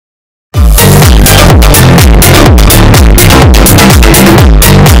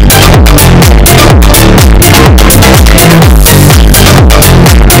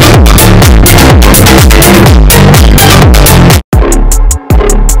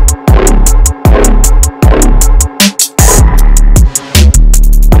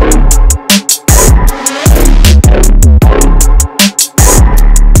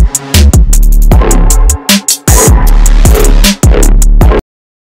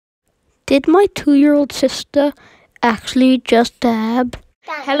Did my 2-year-old sister actually just dab?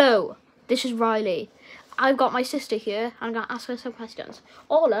 Hello, this is Riley. I've got my sister here and I'm going to ask her some questions.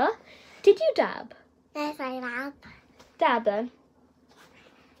 Ola, did you dab? Yes, I dab. Dab then.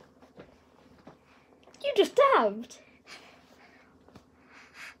 You just dabbed.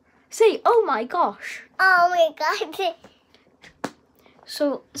 Say, oh my gosh. Oh my god.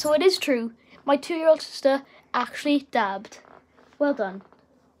 So it is true. My 2-year-old sister actually dabbed. Well done.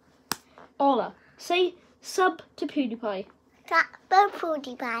 Ola, say sub to PewDiePie. Tap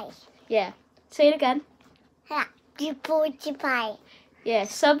PewDiePie. Yeah. Say it again. Tap PewDiePie. Yeah,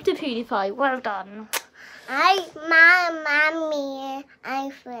 sub to PewDiePie. Well done. My mommy,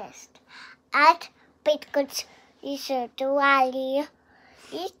 I first. At Bitcoin, you should do Ali.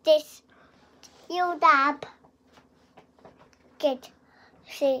 Is this you dab? Get.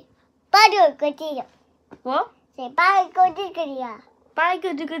 Say, bye good deal. What? Say, bye good deal. Bye,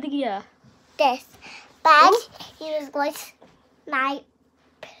 good gear. This. But he was going my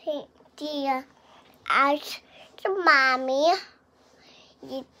dear out to mommy.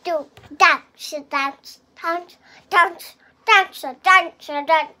 You do dance. Do you want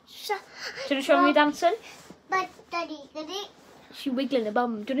to show me dancing? But daddy. She's wiggling her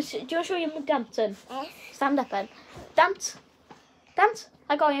bum. Do you want to show you me dancing? Yes. Stand up then. Dance. Dance.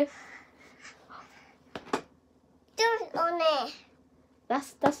 I got you. Do it on there.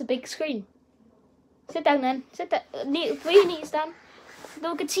 That's a big screen. Sit down then. Sit down. Put your knees down. No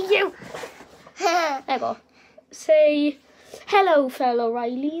one can see you. There you go. Say hello, fellow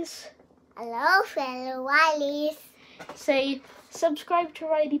Rileys. Hello, fellow Wileys. Say subscribe to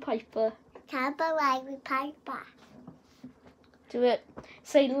Riley Piper. Kappa Riley Piper. Do it.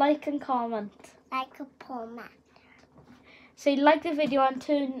 Say like and comment. Like a poor man. Say like the video and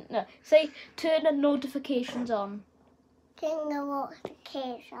turn the notifications on. Turn the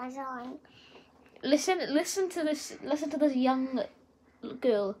notifications on. Listen to this young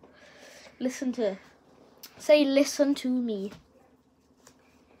girl. Listen to her. Say listen to me.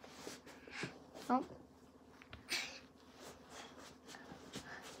 Oh.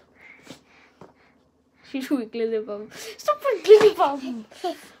 She's wiggling her bum. Stop wiggling your bum.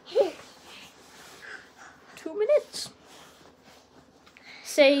 2 minutes.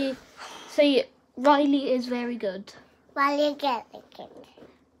 Say Riley is very good. Riley get it.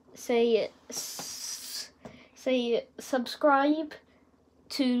 Say subscribe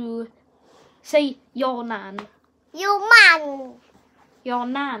to your nan. You man. Your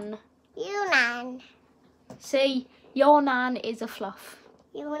nan. You nan. Say your nan is a fluff.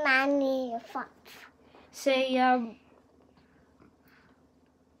 You nan is a fuck. Say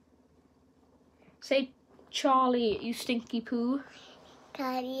Charlie, you stinky poo.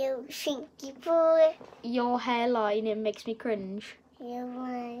 Charlie, you stinky poo. Your hairline, it makes me cringe. You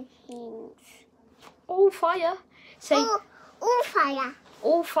want things. Oh, fire. Say oh fire.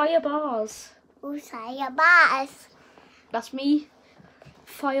 Oh, fire bars. Oh fire bars. That's me.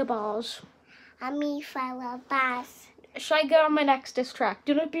 Fire bars. I mean fire bars. Should I get on my next diss track?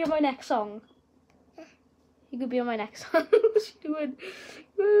 Do you want to be on my next song? You could be on my next song. What's she doing?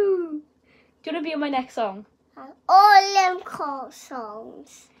 Woo. Do you want to be on my next song? All them call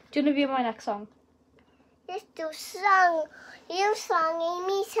songs. Do you want to be on my next song? Just do song. You song,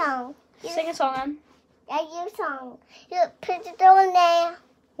 me song. Sing a song, Anne. Yeah, you song. You put it on there.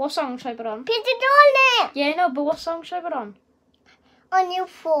 What song should I put on? Put it on there. Yeah, no, but what song should I put on? On your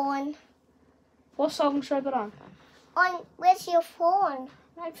phone. What song should I put on? Where's your phone?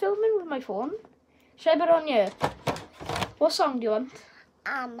 I'm filming with my phone. Should I put on here? What song do you want?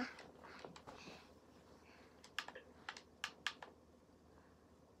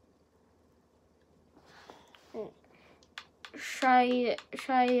 Should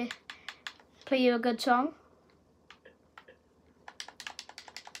I play you a good song?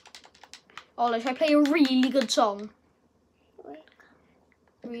 Or should I play a really good song?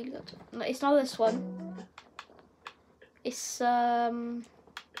 Really good. No, it's not this one. It's You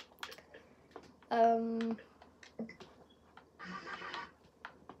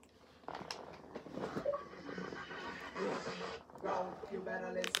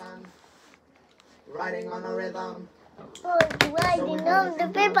better listen. Riding on a rhythm. Oh, riding on the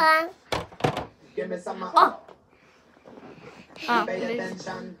paper. Give me some. Pay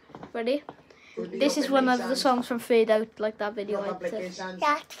attention. Ready? This is one of the songs from Fade Out, like that video I did.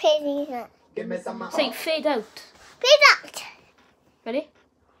 That's pretty. Give me some. Say Fade Out. Fade out. Ready?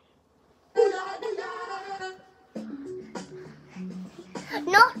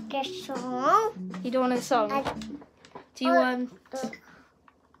 Not this song. You don't want a song? Do you want...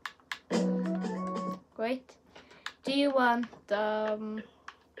 Great. Do you want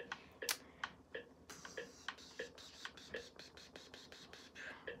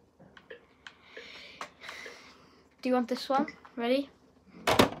Do you want this one? Ready?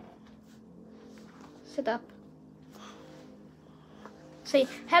 Sit up. Say,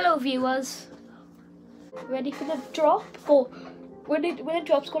 hello viewers. Ready for the drop? Go. When it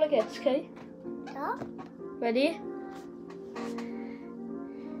drops, go like this, okay? Yeah. Ready?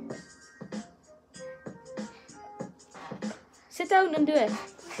 Sit down and do it.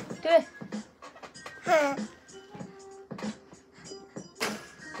 Do it.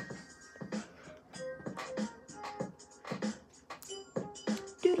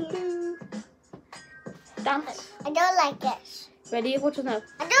 Doodaloo. Dance. I don't like it. Ready? Watch it now.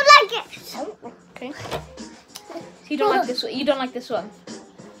 I don't like it. Oh, okay. So you don't like this one. You don't like this one.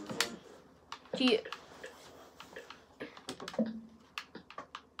 Do you?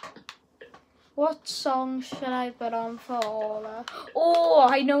 What song should I put on for Ola? Oh,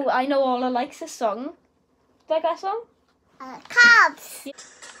 I know Ola likes this song. Do you like that song? Cards. Yeah.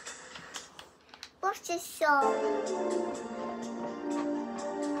 What's this song?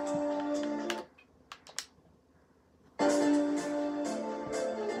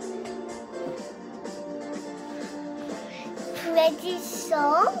 Freddy's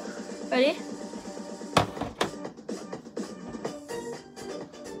song? Ready?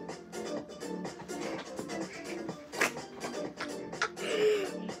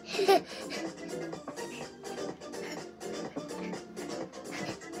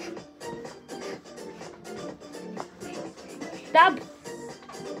 Dab.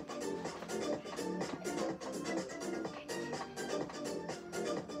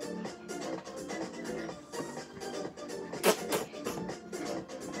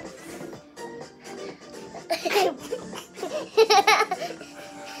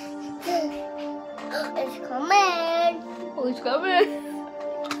 It's coming. Oh, it's coming.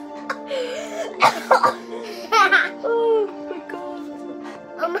 Oh my god.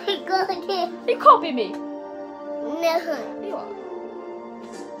 Oh my god. You copy me. No. You are.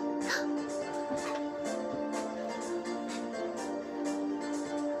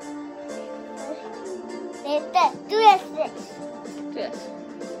 Do this. Do this.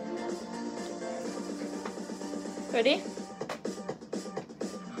 Ready?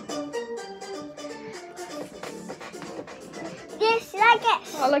 Yes, like it.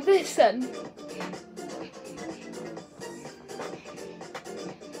 I like this then.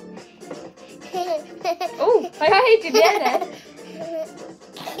 Oh, I hate you there then.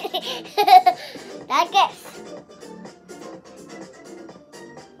 Like it.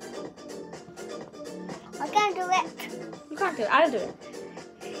 I can't do it. You can't do it. I'll do it.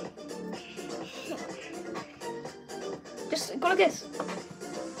 Just go like this.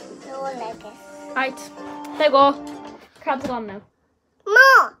 No, like it. Right. There you go. Crabs are gone now.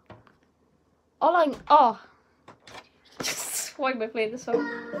 More. Oh. Why am I playing this song?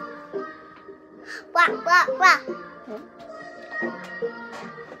 Wah.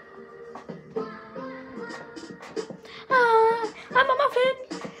 I'm a muffin,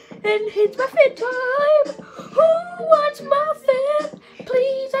 and it's muffin time. Who wants muffin?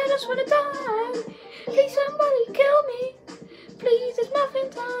 Please, I just want to die. Please, somebody kill me. Please, it's muffin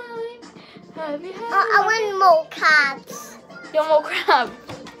time. Have you had? I want more cards. You want more crab?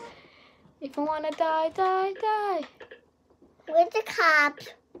 If I want to die, die, die. Where's the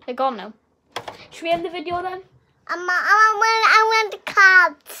cards? They're gone now. Should we end the video then? I want the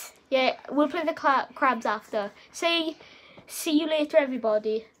cards. Yeah, we'll play the crabs after. Say, see you later,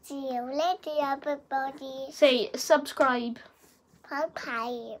 everybody. See you later, everybody. Say, subscribe.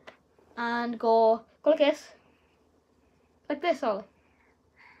 Subscribe. And go like this. Like this, Ollie.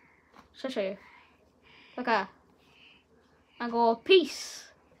 Should I show you? Like that. And go, peace.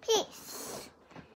 Peace.